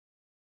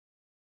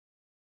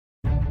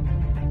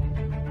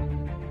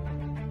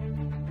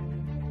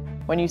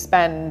when you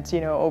spend,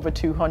 you know, over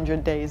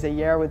 200 days a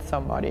year with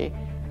somebody,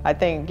 I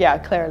think, yeah,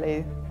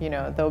 clearly, you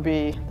know, there'll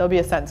be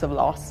a sense of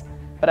loss.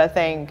 But I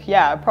think,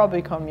 yeah,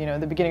 probably come, you know,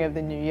 the beginning of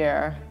the new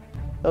year,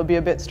 it'll be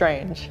a bit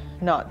strange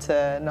not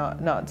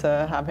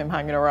to have him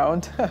hanging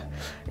around.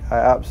 I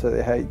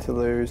absolutely hate to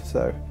lose,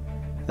 so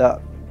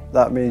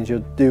that means you'll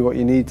do what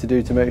you need to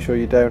do to make sure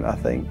you don't, I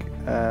think.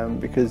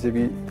 Because if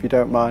you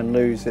don't mind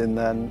losing,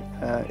 then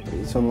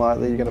it's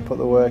unlikely you're going to put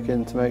the work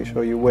in to make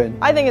sure you win.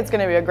 I think it's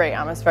going to be a great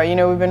atmosphere. You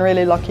know, we've been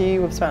really lucky.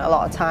 We've spent a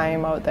lot of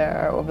time out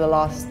there over the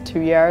last 2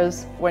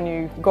 years. When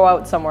you go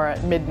out somewhere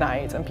at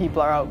midnight and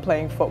people are out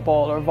playing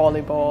football or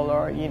volleyball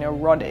or, you know,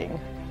 running,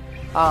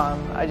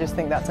 I just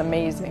think that's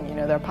amazing. You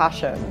know, their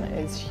passion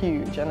is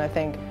huge, and I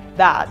think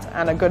that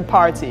and a good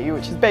party,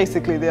 which is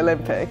basically the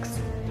Olympics,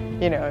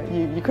 you know,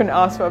 you couldn't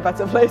ask for a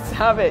better place to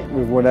have it.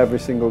 We've won every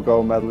single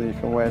gold medal you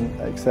can win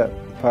except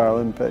the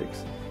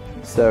Paralympics,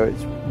 so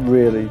it's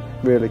really,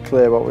 really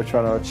clear what we're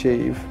trying to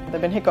achieve. There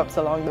have been hiccups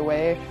along the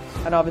way,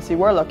 and obviously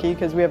we're lucky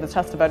because we have a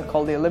test event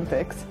called the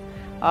Olympics,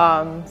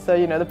 so,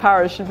 you know, the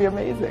Paris should be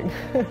amazing.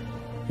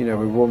 You know,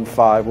 we've won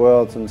 5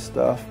 worlds and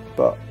stuff,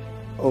 but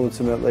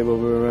ultimately we'll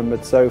be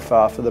remembered so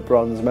far for the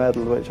bronze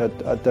medal, which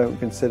I don't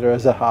consider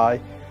as a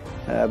high.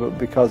 But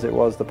because it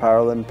was the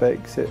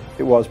Paralympics,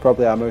 it was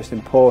probably our most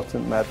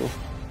important medal,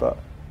 but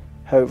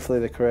hopefully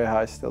the career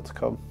high is still to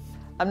come.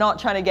 I'm not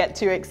trying to get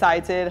too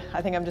excited.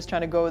 I think I'm just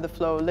trying to go with the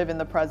flow, live in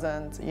the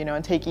present, you know,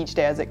 and take each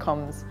day as it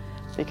comes,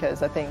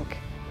 because I think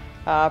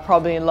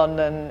probably in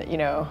London, you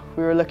know,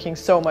 we were looking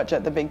so much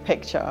at the big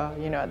picture,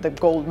 you know, at the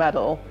gold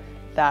medal,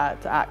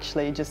 that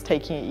actually just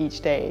taking it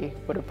each day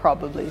would have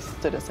probably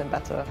stood us in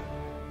better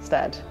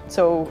stead.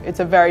 So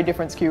it's a very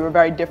different SKUD, we're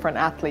very different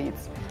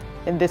athletes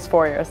in this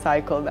 4-year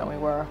cycle than we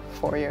were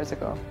 4 years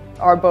ago.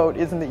 Our boat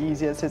isn't the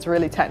easiest, it's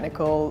really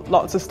technical,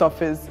 lots of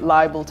stuff is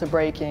liable to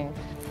breaking.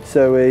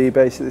 So we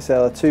basically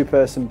sail a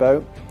 2-person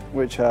boat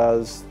which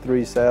has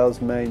 3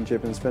 sails, main,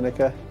 jib and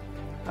spinnaker,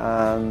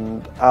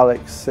 and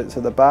Alex sits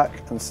at the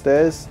back and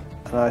steers,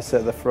 and I sit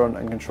at the front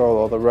and control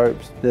all the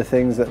ropes. The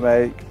things that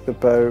make the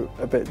boat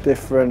a bit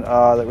different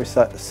are that we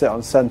sit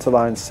on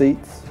centerline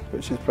seats,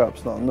 which is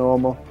perhaps not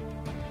normal,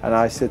 and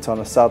I sit on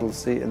a saddle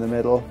seat in the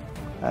middle,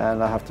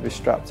 and I have to be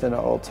strapped in at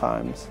all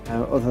times.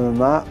 Other than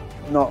that,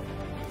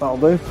 that'll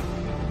do.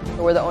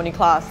 We're the only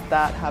class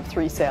that have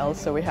 3 sails,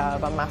 so we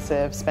have a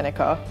massive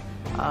spinnaker,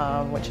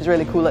 which is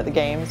really cool at the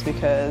games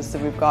because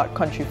we've got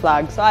country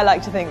flags. So I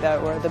like to think that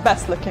we're the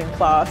best looking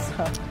class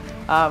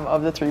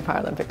of the 3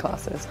 Paralympic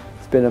classes.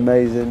 It's been an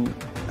amazing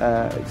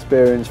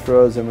experience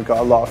for us, and we've got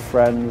a lot of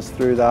friends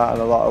through that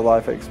and a lot of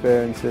life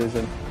experiences,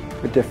 and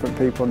with different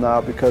people now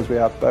because we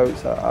have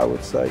boats, I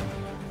would say.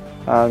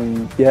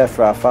 And yeah,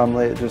 for our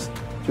family it just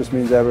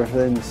means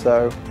everything,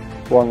 so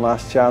one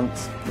last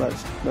chance,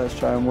 let's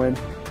try and win.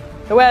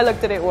 The way I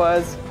looked at it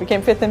was, we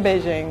came 5th in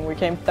Beijing, we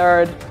came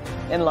 3rd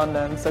in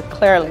London, so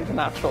clearly the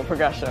natural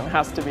progression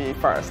has to be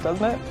first,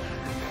 doesn't it?